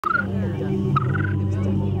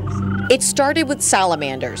It started with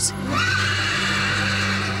salamanders,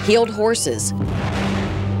 healed horses,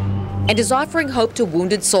 and is offering hope to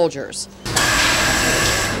wounded soldiers.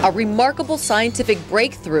 A remarkable scientific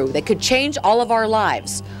breakthrough that could change all of our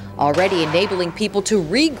lives, already enabling people to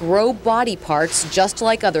regrow body parts just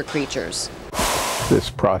like other creatures. This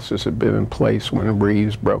process had been in place when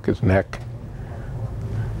Reeves broke his neck.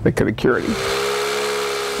 They could have cured him.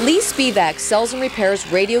 Lee Spivak sells and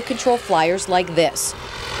repairs radio control flyers like this.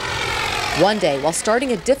 One day, while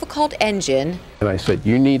starting a difficult engine, and I said,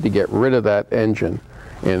 you need to get rid of that engine.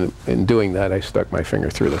 And in doing that, I stuck my finger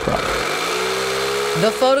through the top. The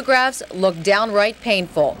photographs look downright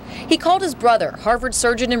painful. He called his brother, Harvard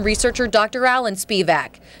surgeon and researcher Dr. Alan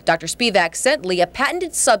Spivak. Dr. Spivak sent Lee a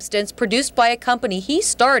patented substance produced by a company he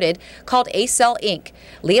started called ACell Inc.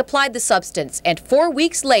 Lee applied the substance, and 4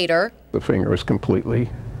 weeks later, the finger was completely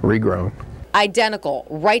regrown. Identical,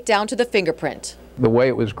 right down to the fingerprint. The way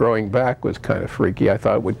it was growing back was kind of freaky. I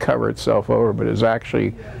thought it would cover itself over, but it was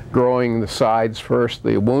actually growing the sides first.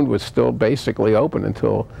 The wound was still basically open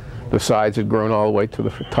until the sides had grown all the way to the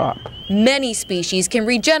top. Many species can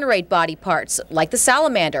regenerate body parts, like the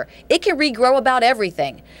salamander. It can regrow about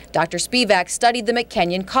everything. Dr. Spivak studied them at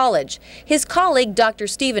Kenyon College. His colleague, Dr.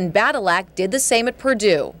 Stephen Badilak, did the same at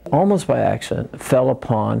Purdue. Almost by accident, fell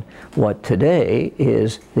upon what today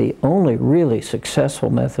is the only really successful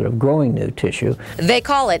method of growing new tissue. They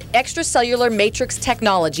call it extracellular matrix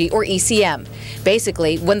technology, or ECM.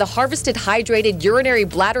 Basically, when the harvested hydrated urinary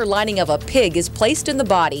bladder lining of a pig is placed in the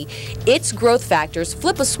body, its growth factors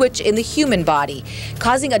flip a switch in the human body,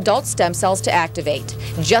 causing adult stem cells to activate,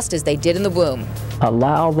 just as they did in the womb.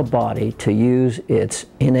 Allow the body to use its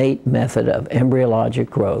innate method of embryologic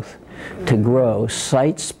growth to grow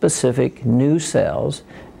site-specific new cells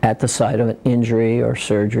at the site of an injury or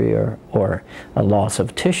surgery or a loss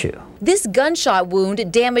of tissue. This gunshot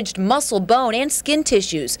wound damaged muscle, bone, and skin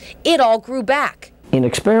tissues. It all grew back. In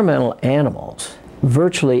experimental animals,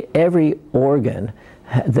 virtually every organ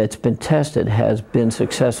that's been tested has been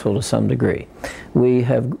successful to some degree. We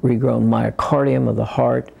have regrown myocardium of the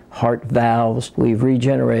heart, heart valves. We've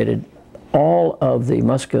regenerated all of the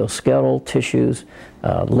musculoskeletal tissues,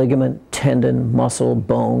 ligament, tendon, muscle,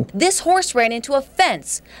 bone. This horse ran into a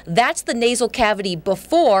fence. That's the nasal cavity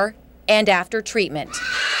before and after treatment.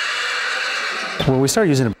 When we started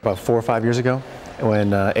using it about 4 or 5 years ago, when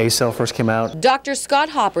ACell first came out. Dr. Scott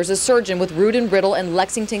Hopper is a surgeon with Root and Riddle in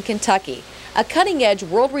Lexington, Kentucky, a cutting-edge,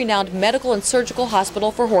 world-renowned medical and surgical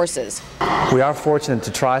hospital for horses. We are fortunate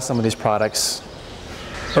to try some of these products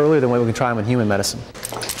earlier than when we can try them in human medicine.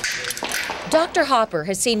 Dr. Hopper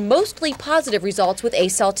has seen mostly positive results with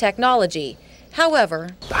ACell technology. However,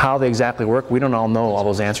 how they exactly work, we don't all know all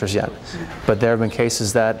those answers yet. But there have been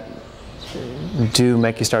cases that do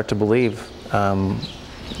make you start to believe,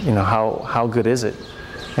 you know, how good is it,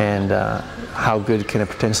 and how good can it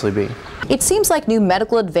potentially be. It seems like new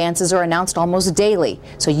medical advances are announced almost daily,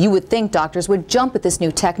 so you would think doctors would jump at this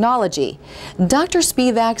new technology. Dr.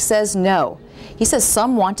 Spivak says no. He says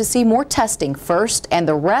some want to see more testing first, and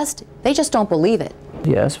the rest, they just don't believe it.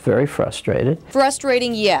 Yes, very frustrated.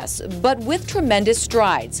 Frustrating, yes, but with tremendous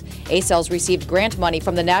strides. ACell's received grant money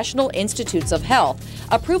from the National Institutes of Health,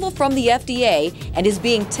 approval from the FDA, and is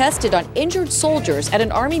being tested on injured soldiers at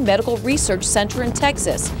an Army Medical Research Center in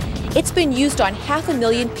Texas. It's been used on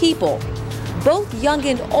 500,000 people. Both young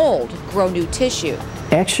and old grow new tissue.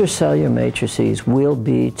 Extracellular matrices will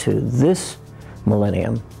be to this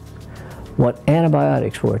millennium what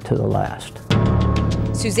antibiotics were to the last.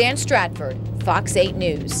 Suzanne Stratford, Fox 8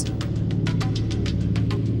 News.